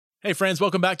Hey friends,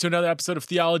 welcome back to another episode of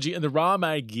Theology in the Raw.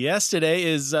 My guest today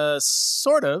is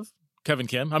sort of Kevin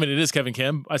Kim. I mean, it is Kevin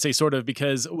Kim. I say sort of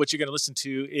because what you're going to listen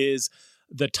to is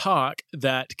the talk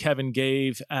that Kevin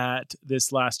gave at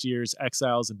this last year's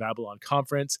Exiles in Babylon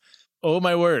conference. Oh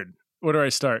my word. Where do I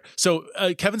start? So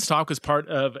Kevin's talk was part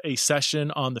of a session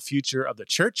on the future of the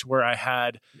church where I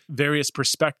had various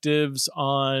perspectives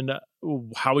on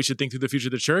how we should think through the future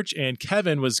of the church. And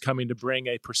Kevin was coming to bring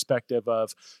a perspective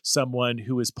of someone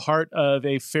who is part of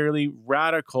a fairly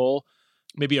radical,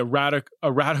 maybe a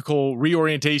radical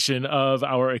reorientation of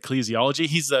our ecclesiology.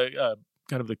 He's kind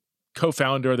of the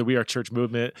co-founder of the We Are Church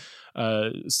movement,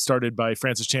 started by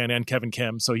Francis Chan and Kevin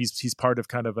Kim. So he's part of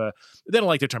kind of they don't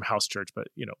like the term house church, but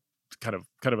kind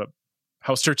of a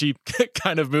house churchy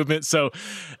kind of movement. So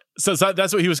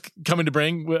that's what he was coming to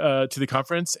bring to the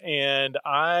conference. And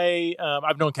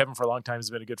I've known Kevin for a long time. He's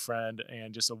been a good friend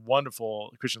and just a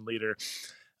wonderful Christian leader.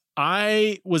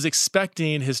 I was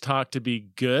expecting his talk to be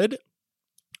good.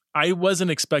 I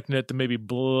wasn't expecting it to maybe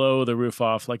blow the roof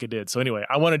off like it did. So anyway,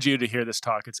 I wanted you to hear this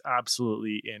talk. It's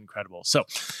absolutely incredible. So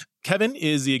Kevin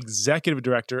is the executive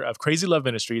director of Crazy Love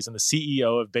Ministries and the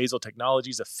CEO of Basil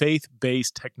Technologies, a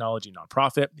faith-based technology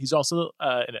nonprofit. He's also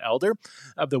an elder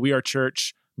of the We Are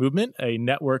Church movement, a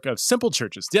network of simple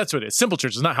churches. That's what it is. Simple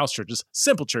churches, not house churches,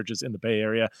 simple churches in the Bay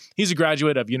Area. He's a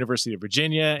graduate of University of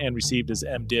Virginia and received his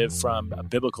MDiv from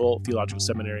Biblical Theological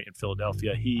Seminary in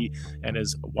Philadelphia. He and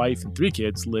his wife and 3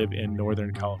 kids live in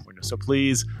Northern California. So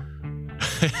please,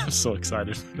 I'm so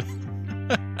excited.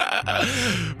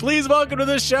 Please welcome to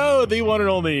the show, the one and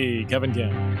only Kevin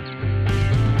Kim.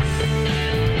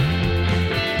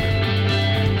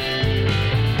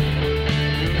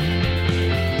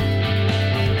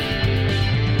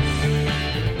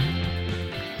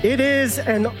 It is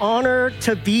an honor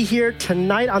to be here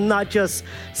tonight. I'm not just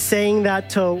saying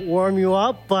that to warm you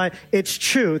up, but it's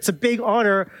true. It's a big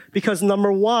honor because,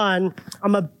 number one,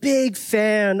 I'm a big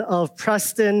fan of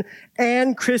Preston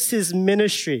and Chris's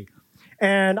ministry.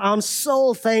 And I'm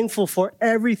so thankful for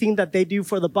everything that they do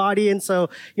for the body. And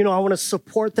so, I want to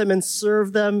support them and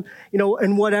serve them,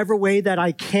 in whatever way that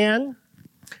I can.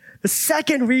 The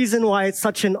second reason why it's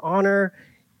such an honor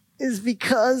is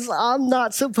because I'm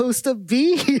not supposed to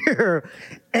be here.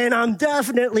 And I'm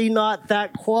definitely not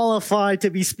that qualified to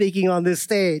be speaking on this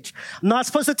stage. I'm not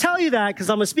supposed to tell you that because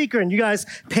I'm a speaker and you guys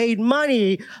paid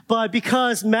money, but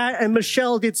because Matt and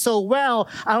Michelle did so well,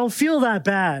 I don't feel that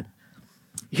bad.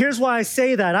 Here's why I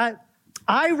say that.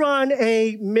 I run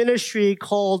a ministry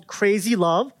called Crazy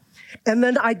Love, and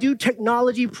then I do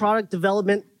technology product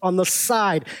development on the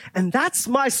side. And that's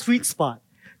my sweet spot.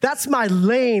 That's my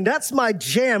lane. That's my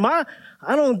jam. I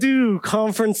don't do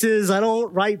conferences. I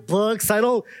don't write books. I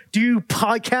don't do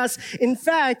podcasts. In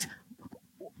fact,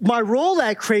 my role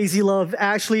at Crazy Love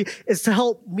actually is to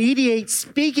help mediate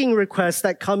speaking requests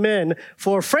that come in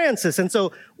for Francis. And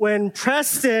so when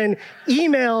Preston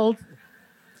emailed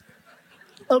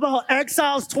about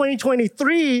Exiles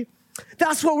 2023,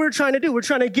 that's what we're trying to do. We're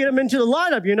trying to get him into the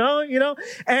lineup,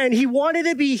 and he wanted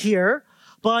to be here.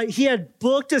 But he had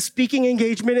booked a speaking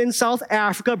engagement in South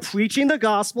Africa, preaching the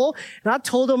gospel. And I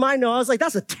told him, I was like,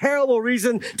 that's a terrible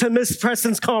reason to miss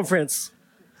Preston's conference.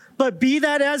 But be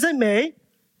that as it may,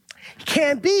 he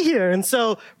can't be here. And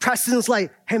so Preston's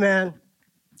like, hey man,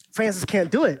 Francis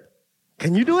can't do it.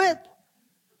 Can you do it?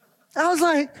 I was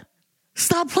like,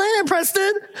 stop playing,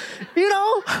 Preston.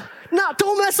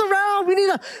 Don't mess around. We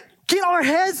need to get our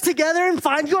heads together and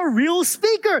find you a real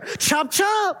speaker. Chop,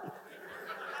 chop.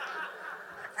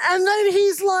 And then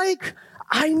he's like,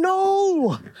 I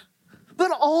know, but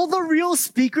all the real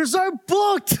speakers are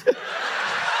booked.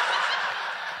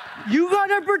 You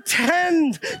gotta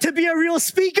pretend to be a real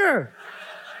speaker.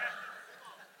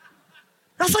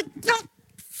 I was like, no,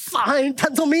 fine,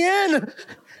 pencil me in.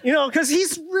 Because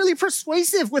he's really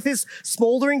persuasive with his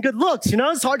smoldering good looks.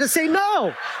 It's hard to say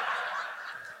no.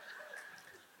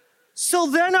 So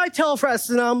then I tell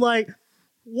Preston, I'm like,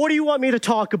 what do you want me to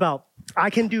talk about? I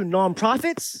can do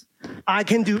nonprofits. I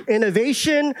can do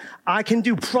innovation. I can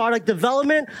do product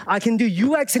development. I can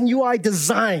do UX and UI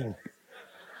design.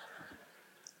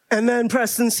 And then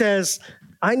Preston says,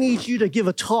 I need you to give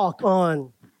a talk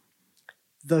on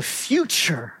the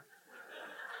future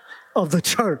of the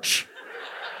church.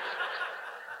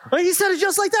 And he said it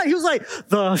just like that. He was like,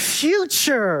 the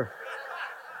future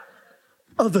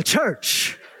of the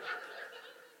church.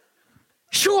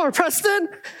 Sure, Preston.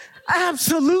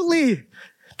 Absolutely.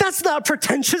 That's not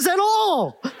pretentious at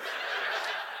all.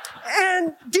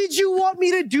 And did you want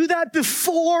me to do that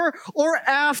before or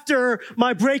after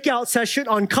my breakout session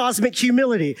on cosmic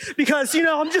humility? Because,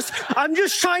 I'm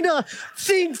just trying to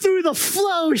think through the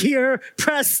flow here,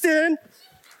 Preston.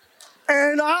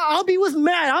 And I'll be with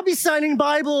Matt. I'll be signing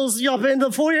Bibles up in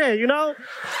the foyer,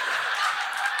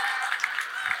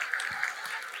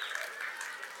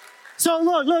 So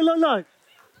look.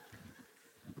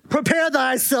 Prepare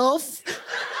thyself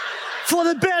for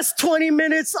the best 20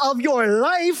 minutes of your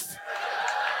life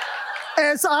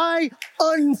as I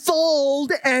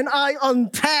unfold and I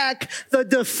unpack the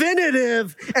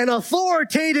definitive and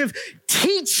authoritative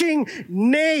teaching,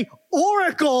 nay,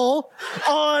 oracle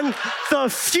on the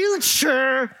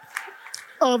future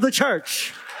of the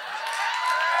church.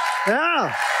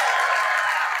 Yeah.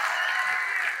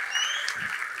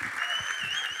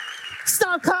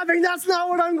 Stop clapping. That's not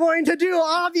what I'm going to do,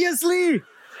 obviously.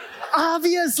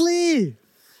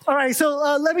 All right,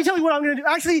 so let me tell you what I'm going to do.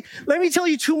 Actually, let me tell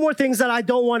you two more things that I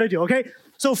don't want to do, okay?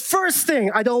 So first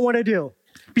thing I don't want to do,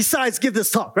 besides give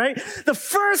this talk, right? The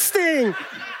first thing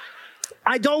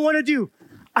I don't want to do,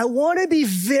 I want to be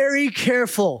very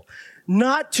careful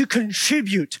not to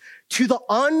contribute to the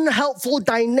unhelpful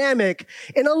dynamic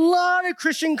in a lot of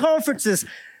Christian conferences.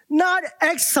 Not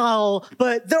Exile,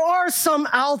 but there are some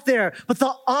out there. But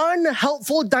the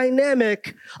unhelpful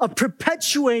dynamic of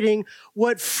perpetuating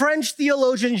what French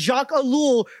theologian Jacques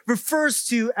Ellul refers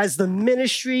to as the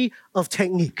ministry of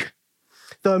technique.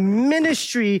 The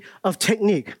ministry of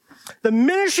technique. The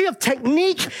ministry of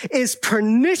technique is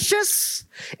pernicious.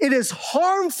 It is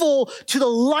harmful to the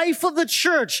life of the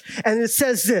church. And it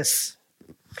says this.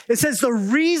 It says the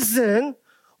reason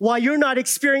why you're not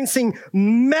experiencing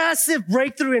massive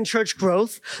breakthrough in church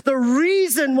growth, the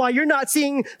reason why you're not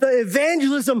seeing the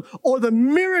evangelism or the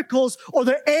miracles or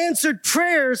the answered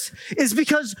prayers is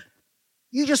because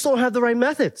you just don't have the right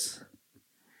methods.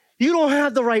 You don't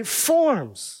have the right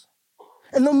forms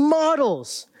and the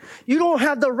models. You don't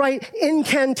have the right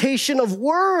incantation of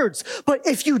words. But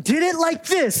if you did it like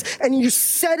this, and you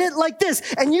said it like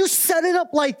this, and you set it up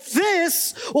like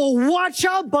this, well, watch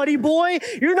out, buddy boy.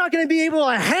 You're not going to be able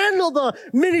to handle the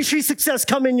ministry success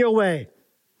coming your way.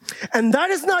 And that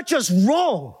is not just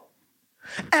wrong.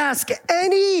 Ask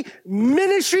any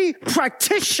ministry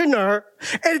practitioner,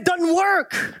 and it doesn't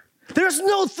work. There's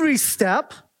no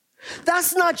 3-step.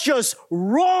 That's not just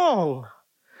wrong.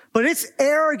 But it's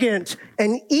arrogant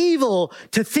and evil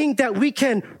to think that we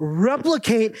can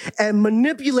replicate and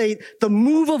manipulate the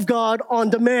move of God on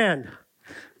demand.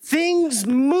 Things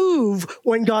move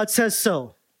when God says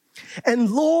so.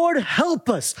 And Lord, help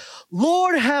us.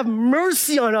 Lord, have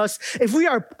mercy on us if we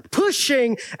are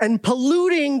pushing and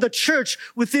polluting the church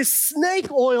with this snake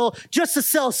oil just to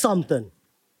sell something.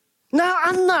 Now,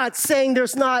 I'm not saying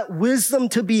there's not wisdom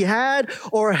to be had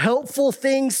or helpful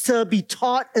things to be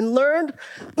taught and learned.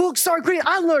 Books are great.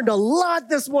 I learned a lot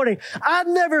this morning. I've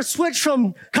never switched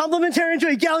from complementarian to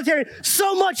egalitarian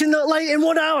so much in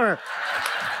 1 hour.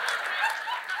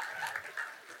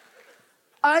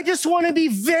 I just want to be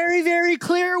very, very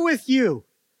clear with you.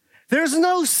 There's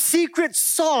no secret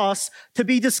sauce to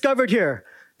be discovered here.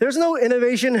 There's no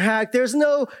innovation hack. There's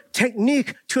no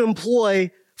technique to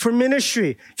employ for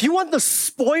ministry. If you want the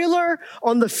spoiler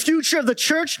on the future of the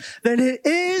church, then it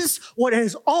is what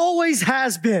it always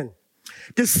has been.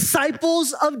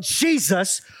 Disciples of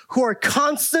Jesus who are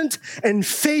constant and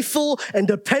faithful and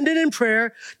dependent in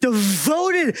prayer,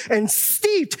 devoted and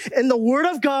steeped in the Word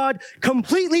of God,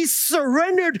 completely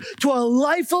surrendered to a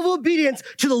life of obedience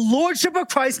to the Lordship of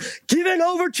Christ, given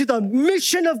over to the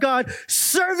mission of God,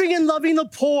 serving and loving the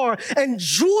poor, and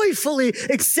joyfully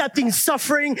accepting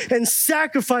suffering and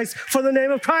sacrifice for the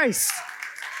name of Christ.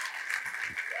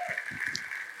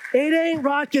 It ain't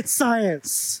rocket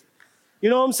science. You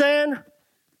know what I'm saying?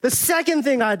 The second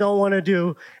thing I don't want to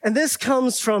do, and this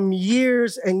comes from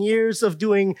years and years of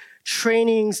doing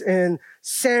trainings in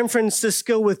San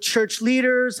Francisco with church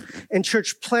leaders and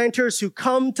church planters who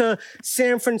come to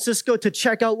San Francisco to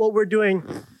check out what we're doing.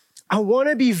 I want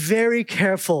to be very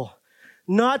careful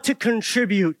not to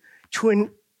contribute to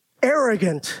an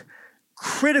arrogant,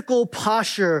 critical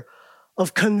posture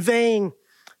of conveying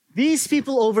these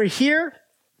people over here,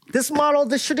 this model,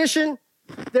 this tradition,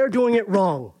 they're doing it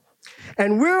wrong.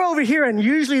 And we're over here, and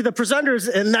usually the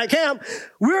presenters in that camp,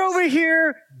 we're over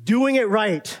here doing it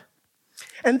right.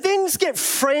 And things get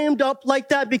framed up like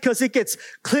that because it gets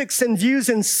clicks and views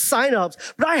and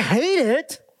signups. But I hate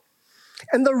it.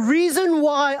 And the reason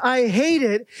why I hate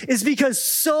it is because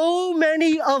so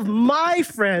many of my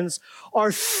friends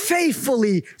are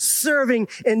faithfully serving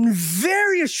in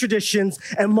various traditions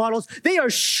and models. They are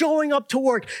showing up to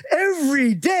work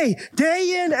every day,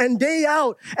 day in and day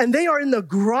out, and they are in the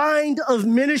grind of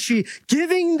ministry,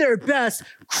 giving their best,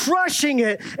 crushing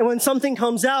it. And when something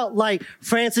comes out like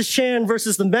Francis Chan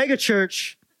versus the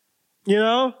megachurch,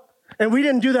 and we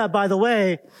didn't do that, by the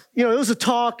way. It was a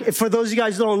talk, for those of you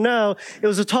guys who don't know, it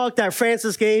was a talk that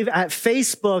Francis gave at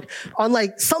Facebook on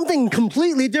like something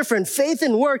completely different, faith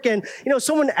and work. And,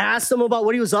 someone asked him about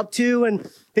what he was up to, and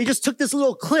they just took this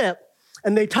little clip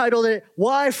and they titled it,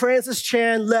 "Why Francis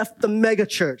Chan Left the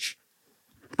Megachurch."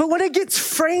 But when it gets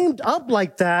framed up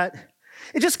like that,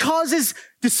 it just causes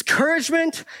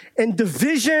discouragement and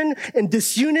division and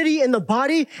disunity in the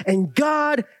body, and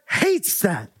God hates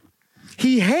that.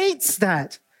 He hates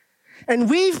that. And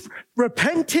we've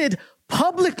repented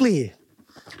publicly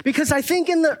because I think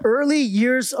in the early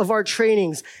years of our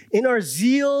trainings, in our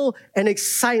zeal and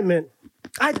excitement,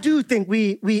 I do think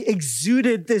we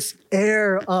exuded this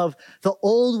air of the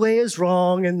old way is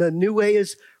wrong and the new way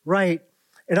is right.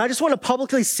 And I just want to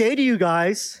publicly say to you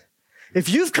guys, if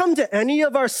you've come to any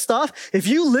of our stuff, if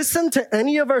you listen to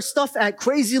any of our stuff at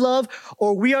Crazy Love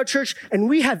or We Are Church, and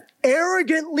we have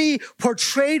arrogantly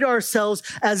portrayed ourselves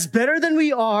as better than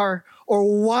we are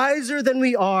or wiser than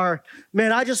we are,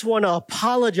 man, I just want to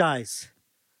apologize.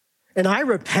 And I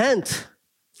repent.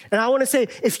 And I want to say,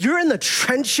 if you're in the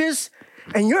trenches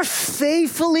and you're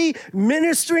faithfully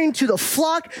ministering to the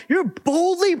flock, you're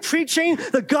boldly preaching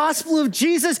the gospel of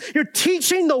Jesus, you're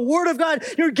teaching the word of God,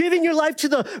 you're giving your life to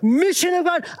the mission of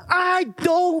God, I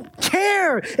don't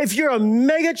care if you're a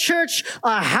mega church,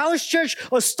 a house church,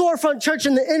 a storefront church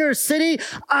in the inner city.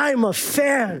 I'm a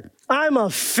fan. I'm a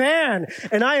fan,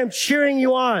 and I am cheering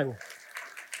you on.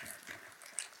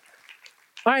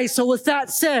 All right, so with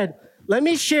that said, let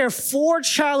me share 4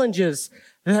 challenges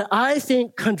that I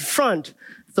think confront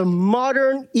the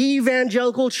modern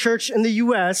evangelical church in the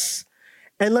U.S.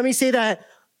 And let me say that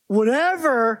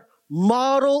whatever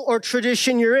model or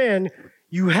tradition you're in,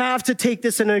 you have to take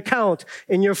this into account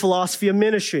in your philosophy of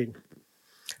ministry.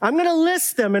 I'm going to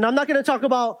list them, and I'm not going to talk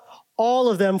about all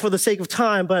of them for the sake of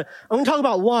time, but I'm going to talk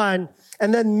about one,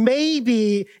 and then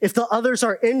maybe if the others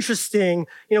are interesting,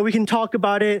 we can talk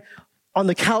about it on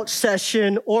the couch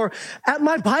session or at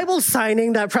my Bible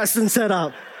signing that Preston set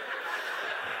up.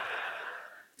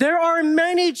 There are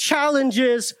many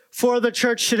challenges for the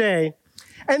church today.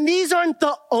 And these aren't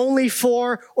the only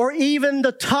 4 or even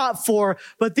the top 4,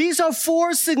 but these are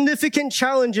 4 significant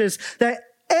challenges that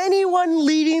anyone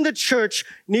leading the church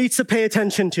needs to pay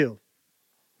attention to.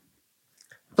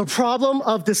 The problem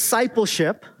of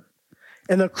discipleship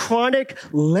and the chronic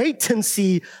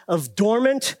latency of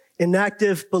dormant,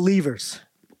 inactive believers.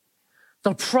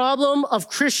 The problem of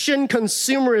Christian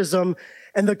consumerism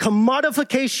and the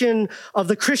commodification of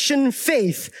the Christian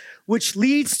faith, which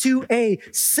leads to a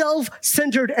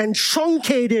self-centered and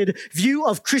truncated view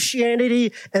of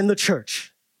Christianity and the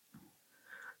church.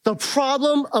 The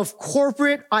problem of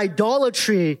corporate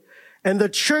idolatry and the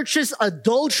church's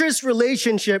adulterous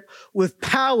relationship with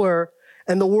power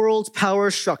and the world's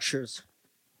power structures.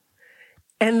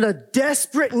 And the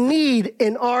desperate need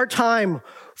in our time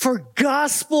for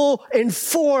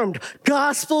gospel-informed,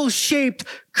 gospel-shaped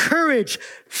courage,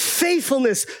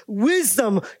 faithfulness,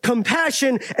 wisdom,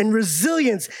 compassion, and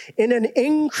resilience in an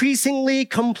increasingly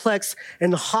complex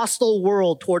and hostile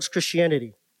world towards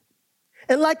Christianity.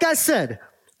 And like I said,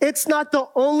 it's not the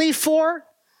only 4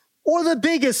 or the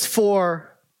biggest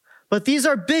 4, but these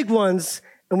are big ones,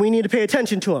 and we need to pay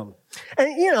attention to them.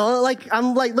 And,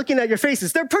 I'm looking at your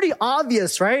faces. They're pretty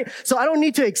obvious, right? So I don't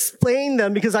need to explain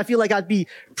them because I feel like I'd be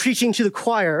preaching to the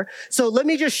choir. So let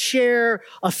me just share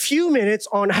a few minutes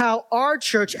on how our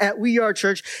church at We Are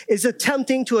Church is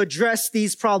attempting to address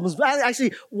these problems.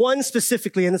 Actually, one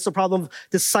specifically, and it's the problem of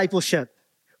discipleship.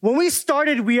 When we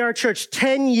started We Are Church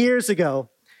 10 years ago,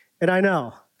 and I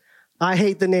know, I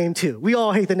hate the name too. We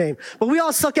all hate the name, but we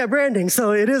all suck at branding.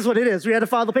 So it is what it is. We had to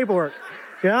file the paperwork.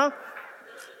 Yeah.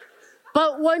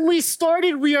 But when we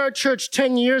started We Are Church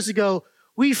 10 years ago,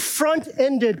 we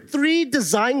front-ended 3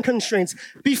 design constraints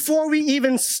before we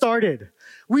even started.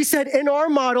 We said in our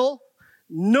model,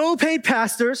 no paid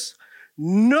pastors,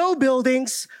 no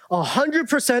buildings,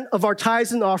 100% of our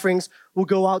tithes and offerings will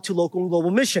go out to local and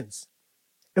global missions.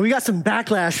 And we got some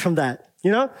backlash from that,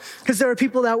 because there were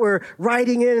people that were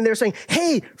writing in and they're saying,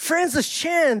 hey, Francis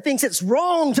Chan thinks it's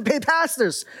wrong to pay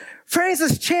pastors.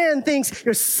 Francis Chan thinks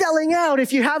you're selling out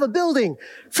if you have a building.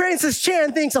 Francis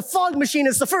Chan thinks a fog machine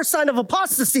is the first sign of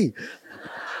apostasy.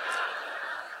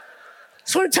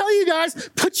 just want to tell you guys,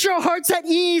 put your hearts at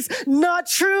ease. Not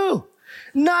true.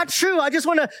 Not true. I just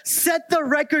want to set the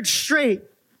record straight.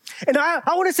 And I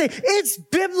want to say it's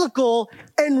biblical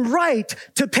and right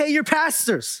to pay your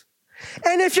pastors.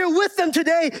 And if you're with them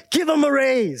today, give them a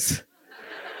raise.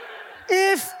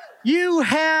 If you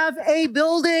have a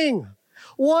building,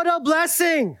 what a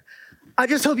blessing. I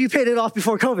just hope you paid it off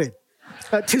before COVID.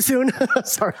 Too soon?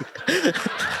 Sorry.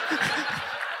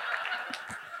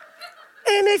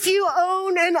 And if you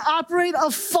own and operate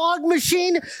a fog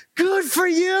machine, good for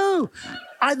you.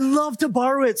 I'd love to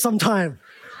borrow it sometime.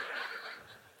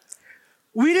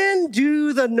 We didn't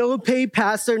do the no pay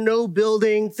pastor, no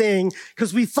building thing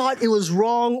because we thought it was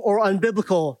wrong or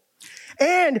unbiblical.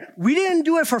 And we didn't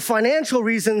do it for financial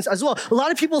reasons as well. A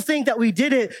lot of people think that we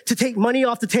did it to take money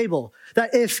off the table.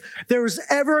 That if there was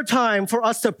ever a time for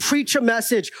us to preach a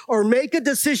message or make a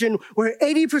decision where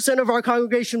 80% of our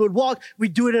congregation would walk,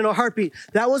 we'd do it in a heartbeat.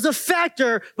 That was a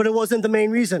factor, but it wasn't the main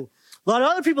reason. A lot of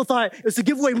other people thought it was to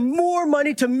give away more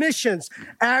money to missions.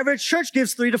 Average church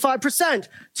gives 3 to 5%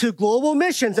 to global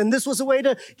missions, and this was a way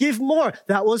to give more.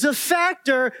 That was a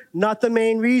factor, not the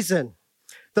main reason.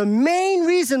 The main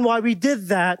reason why we did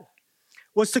that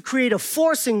was to create a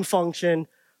forcing function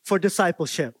for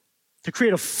discipleship. To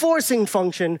create a forcing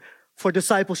function for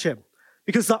discipleship.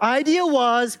 Because the idea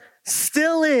was,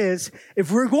 still is,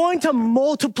 if we're going to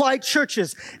multiply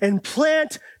churches and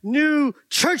plant new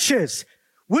churches,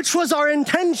 which was our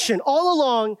intention all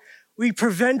along, we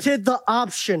prevented the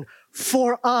option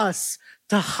for us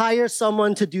to hire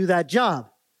someone to do that job.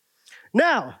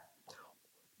 Now,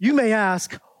 you may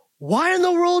ask, why in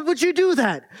the world would you do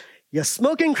that? You're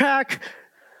smoking crack.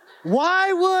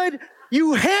 Why would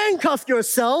you handcuff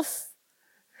yourself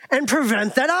and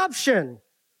prevent that option?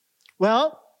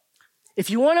 Well,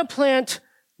 if you want to plant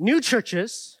new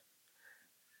churches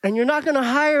and you're not going to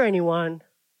hire anyone,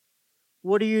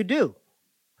 what do?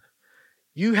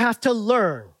 You have to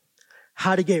learn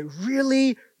how to get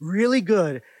really, really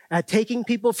good at taking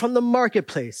people from the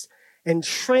marketplace and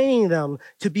training them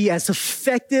to be as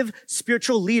effective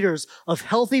spiritual leaders of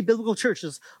healthy biblical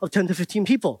churches of 10 to 15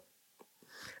 people.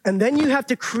 And then you have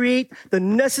to create the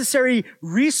necessary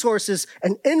resources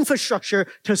and infrastructure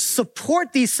to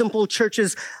support these simple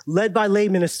churches led by lay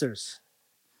ministers.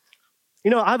 You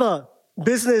know, I have a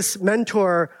business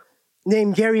mentor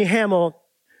named Gary Hamill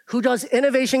who does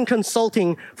innovation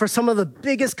consulting for some of the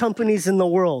biggest companies in the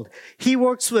world. He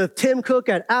works with Tim Cook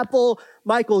at Apple,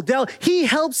 Michael Dell. He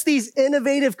helps these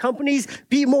innovative companies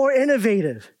be more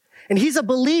innovative. And he's a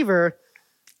believer.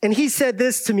 And he said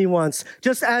this to me once,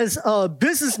 just as a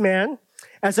businessman,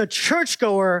 as a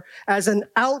churchgoer, as an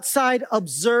outside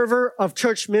observer of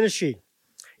church ministry.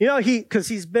 You know, because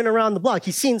he's been around the block.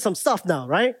 He's seen some stuff now,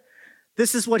 right?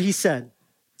 This is what he said.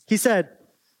 He said,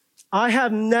 I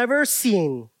have never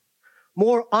seen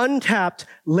more untapped,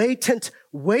 latent,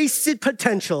 wasted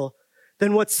potential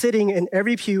than what's sitting in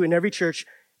every pew in every church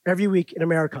every week in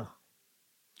America.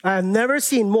 I have never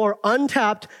seen more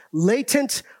untapped,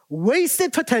 latent,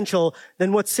 wasted potential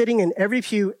than what's sitting in every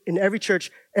pew in every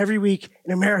church every week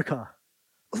in America.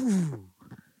 Ooh,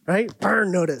 right?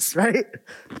 Burn notice, right?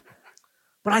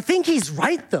 But I think he's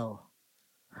right, though.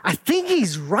 I think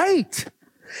he's right.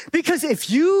 Because if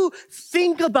you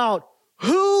think about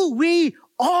who we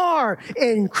are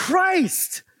in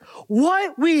Christ,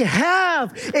 what we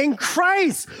have in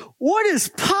Christ, what is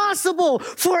possible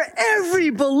for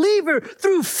every believer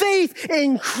through faith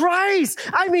in Christ.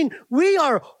 I mean, we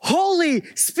are Holy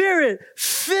Spirit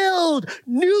filled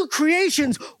new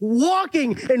creations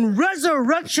walking in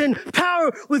resurrection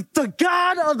power with the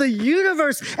God of the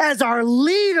universe as our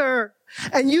leader.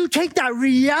 And you take that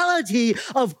reality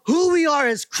of who we are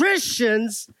as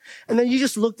Christians, and then you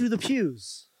just look through the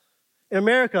pews in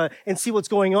America and see what's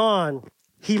going on.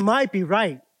 He might be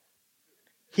right.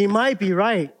 He might be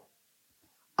right.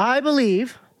 I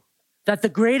believe that the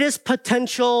greatest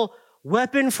potential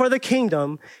weapon for the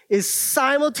kingdom is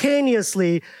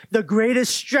simultaneously the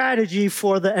greatest strategy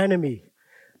for the enemy.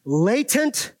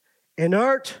 Latent,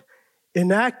 inert,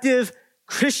 inactive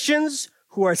Christians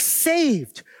who are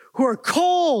saved, who are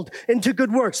called into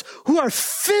good works, who are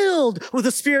filled with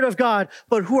the Spirit of God,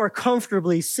 but who are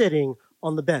comfortably sitting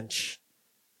on the bench.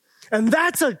 And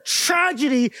that's a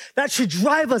tragedy that should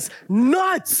drive us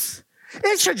nuts.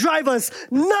 It should drive us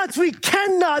nuts. We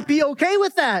cannot be okay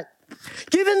with that.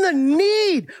 Given the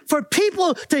need for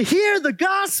people to hear the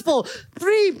gospel,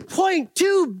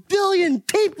 3.2 billion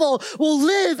people will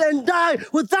live and die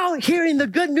without hearing the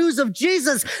good news of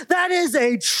Jesus. That is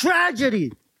a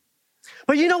tragedy.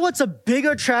 But you know what's a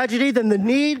bigger tragedy than the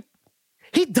need?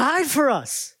 He died for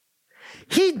us.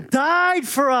 He died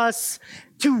for us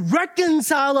to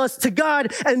reconcile us to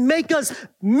God and make us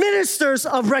ministers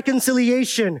of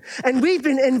reconciliation. And we've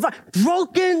been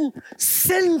broken,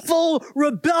 sinful,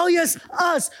 rebellious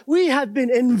us. We have been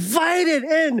invited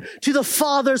in to the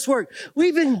Father's work.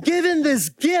 We've been given this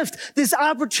gift, this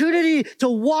opportunity to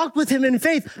walk with him in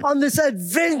faith on this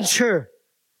adventure.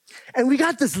 And we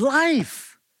got this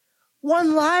life,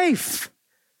 one life.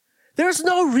 There's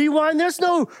no rewind. There's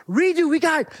no redo. We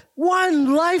got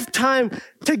one lifetime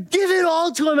to give it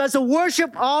all to him as a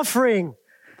worship offering.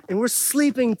 And we're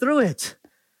sleeping through it.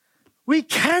 We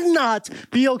cannot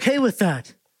be okay with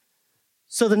that.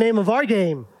 So the name of our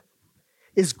game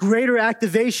is greater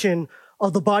activation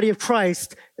of the body of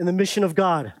Christ in the mission of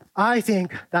God. I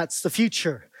think that's the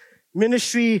future.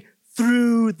 Ministry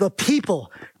through the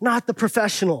people, not the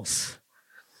professionals.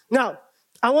 Now,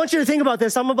 I want you to think about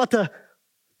this. I'm about to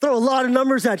throw a lot of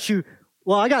numbers at you.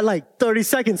 Well, I got like 30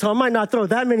 seconds, so I might not throw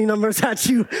that many numbers at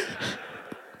you.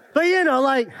 But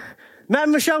like Matt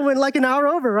and Michelle went like an hour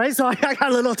over, right? So I got a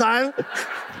little time.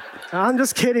 I'm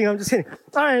just kidding. All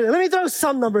right, let me throw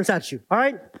some numbers at you, all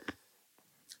right?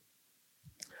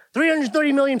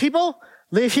 330 million people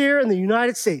live here in the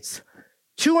United States.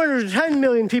 210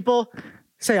 million people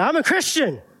say, I'm a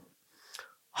Christian.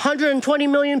 120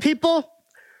 million people,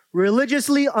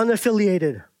 religiously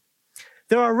unaffiliated.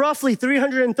 There are roughly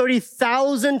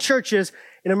 330,000 churches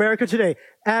in America today.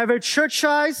 Average church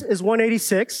size is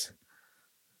 186.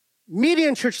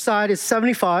 Median church size is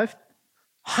 75.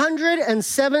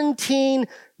 117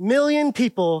 million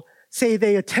people say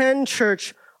they attend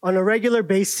church on a regular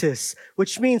basis,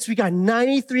 which means we got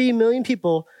 93 million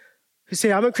people who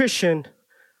say, I'm a Christian,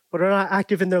 but are not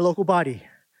active in their local body.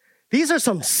 These are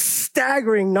some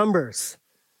staggering numbers.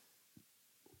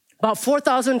 About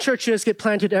 4,000 churches get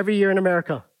planted every year in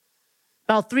America.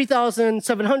 About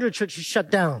 3,700 churches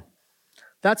shut down.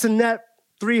 That's a net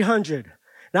 300.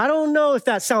 Now, I don't know if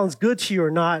that sounds good to you or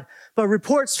not, but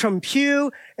reports from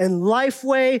Pew and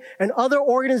Lifeway and other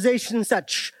organizations that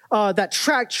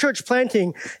track church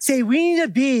planting say we need to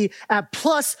be at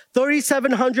plus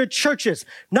 3,700 churches,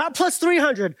 not plus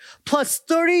 300, plus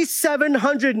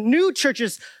 3,700 new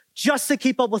churches just to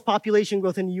keep up with population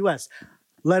growth in the U.S.,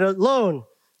 let alone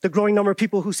the growing number of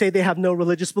people who say they have no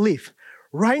religious belief.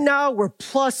 Right now, we're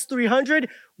plus 300.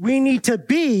 We need to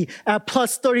be at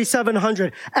plus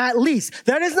 3,700 at least.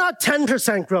 That is not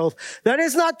 10% growth. That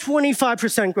is not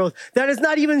 25% growth. That is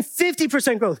not even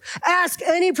 50% growth. Ask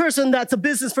any person that's a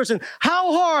business person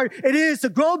how hard it is to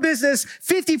grow business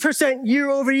 50% year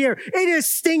over year. It is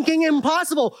stinking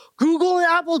impossible. Google and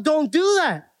Apple don't do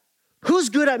that. Who's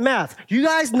good at math? You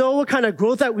guys know what kind of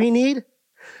growth that we need?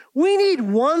 We need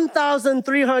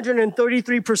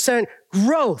 1,333%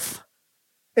 growth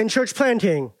in church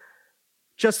planting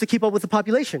just to keep up with the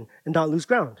population and not lose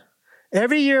ground.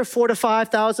 Every year, 4,000 to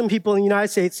 5,000 people in the United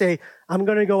States say, I'm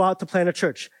going to go out to plant a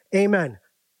church. Amen.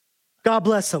 God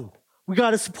bless them. We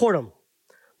got to support them.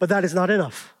 But that is not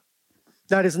enough.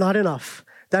 That is not enough.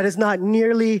 That is not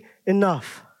nearly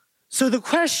enough. So the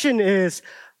question is,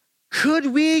 could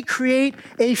we create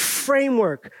a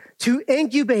framework to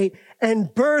incubate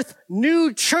and birth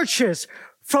new churches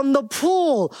from the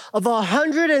pool of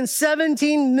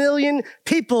 117 million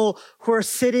people who are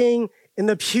sitting in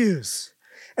the pews?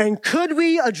 And could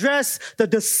we address the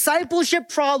discipleship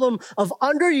problem of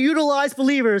underutilized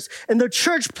believers and the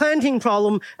church planting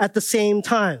problem at the same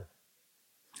time?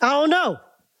 I don't know,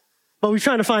 but we're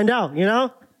trying to find out,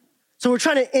 So we're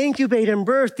trying to incubate and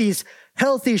birth these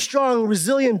healthy, strong,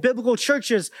 resilient biblical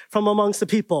churches from amongst the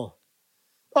people.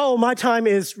 Oh, my time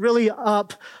is really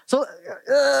up. So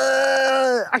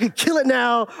I can kill it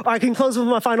now, or I can close with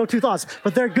my final two thoughts,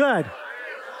 but they're good.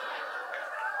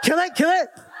 Kill it?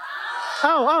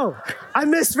 Oh, I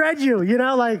misread you,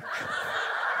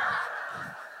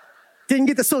 didn't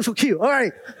get the social cue. All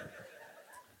right.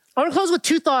 I want to close with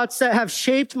two thoughts that have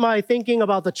shaped my thinking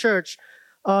about the church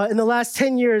in the last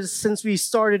 10 years since we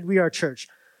started We Are Church.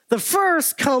 The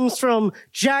first comes from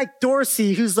Jack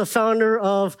Dorsey, who's the founder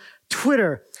of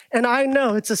Twitter. And I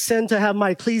know it's a sin to have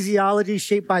my ecclesiology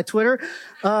shaped by Twitter,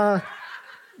 but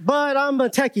I'm a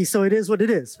techie, so it is what it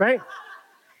is, right?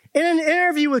 In an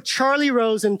interview with Charlie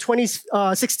Rose in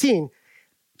 2016,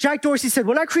 Jack Dorsey said,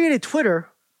 when I created Twitter,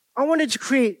 I wanted to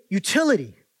create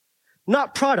utility,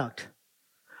 not product.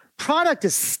 Product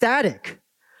is static.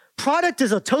 Product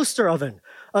is a toaster oven.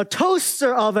 A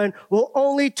toaster oven will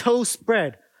only toast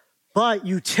bread, but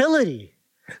utility,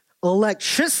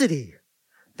 electricity,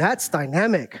 that's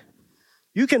dynamic.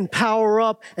 You can power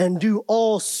up and do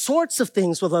all sorts of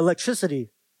things with electricity.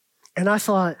 And I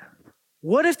thought,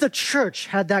 what if the church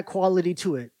had that quality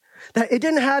to it? That it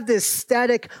didn't have this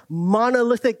static,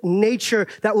 monolithic nature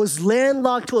that was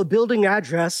landlocked to a building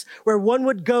address where one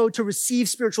would go to receive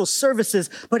spiritual services,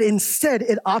 but instead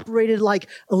it operated like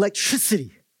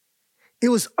electricity. It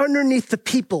was underneath the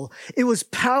people. It was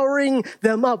powering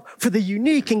them up for the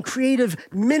unique and creative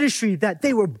ministry that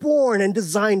they were born and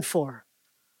designed for.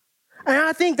 And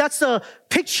I think that's a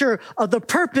picture of the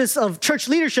purpose of church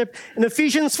leadership in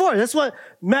Ephesians 4. That's what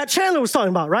Matt Chandler was talking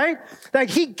about, right? Like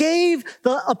he gave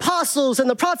the apostles and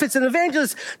the prophets and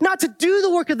evangelists not to do the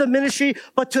work of the ministry,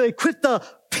 but to equip the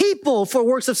people for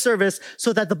works of service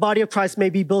so that the body of Christ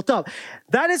may be built up.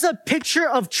 That is a picture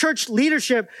of church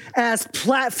leadership as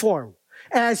platform,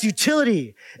 as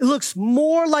utility. It looks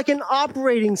more like an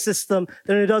operating system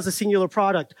than it does a singular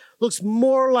product. It looks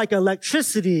more like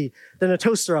electricity than a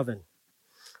toaster oven.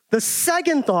 The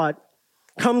second thought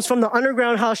comes from the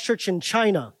underground house church in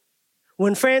China.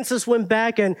 When Francis went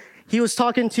back and he was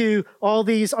talking to all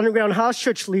these underground house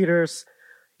church leaders,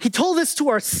 he told this to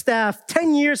our staff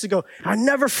 10 years ago. I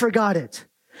never forgot it.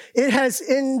 It has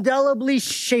indelibly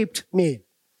shaped me.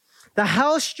 The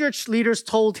house church leaders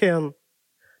told him,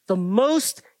 the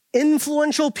most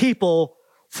influential people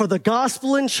for the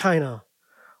gospel in China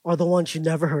are the ones you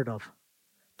never heard of.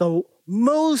 The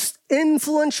most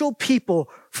influential people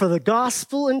for the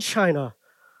gospel in China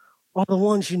are the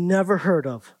ones you never heard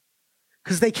of.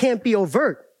 Because they can't be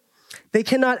overt. They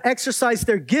cannot exercise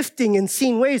their gifting in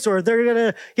seen ways or they're going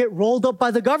to get rolled up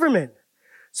by the government.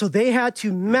 So they had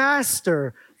to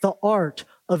master the art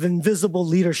of invisible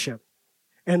leadership.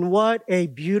 And what a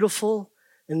beautiful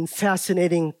and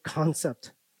fascinating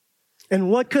concept. And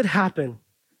what could happen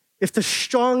if the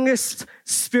strongest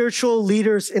spiritual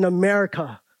leaders in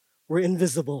America were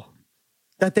invisible,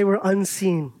 that they were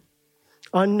unseen,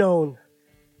 unknown,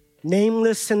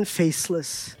 nameless and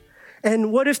faceless?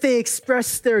 And what if they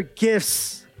expressed their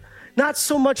gifts, not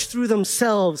so much through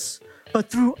themselves, but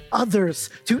through others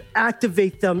to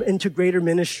activate them into greater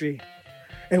ministry?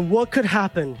 And what could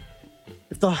happen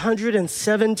if the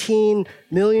 117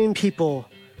 million people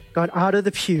got out of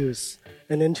the pews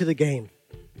and into the game?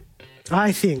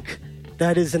 I think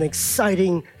that is an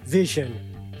exciting vision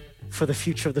for the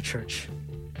future of the church.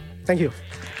 Thank you.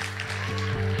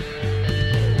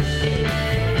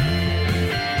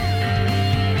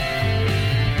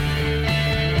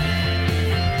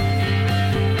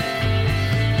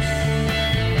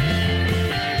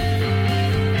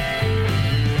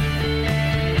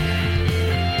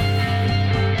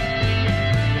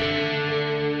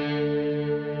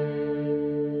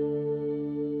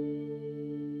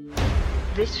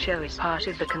 This show is part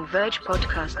of the Converge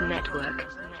Podcast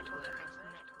Network.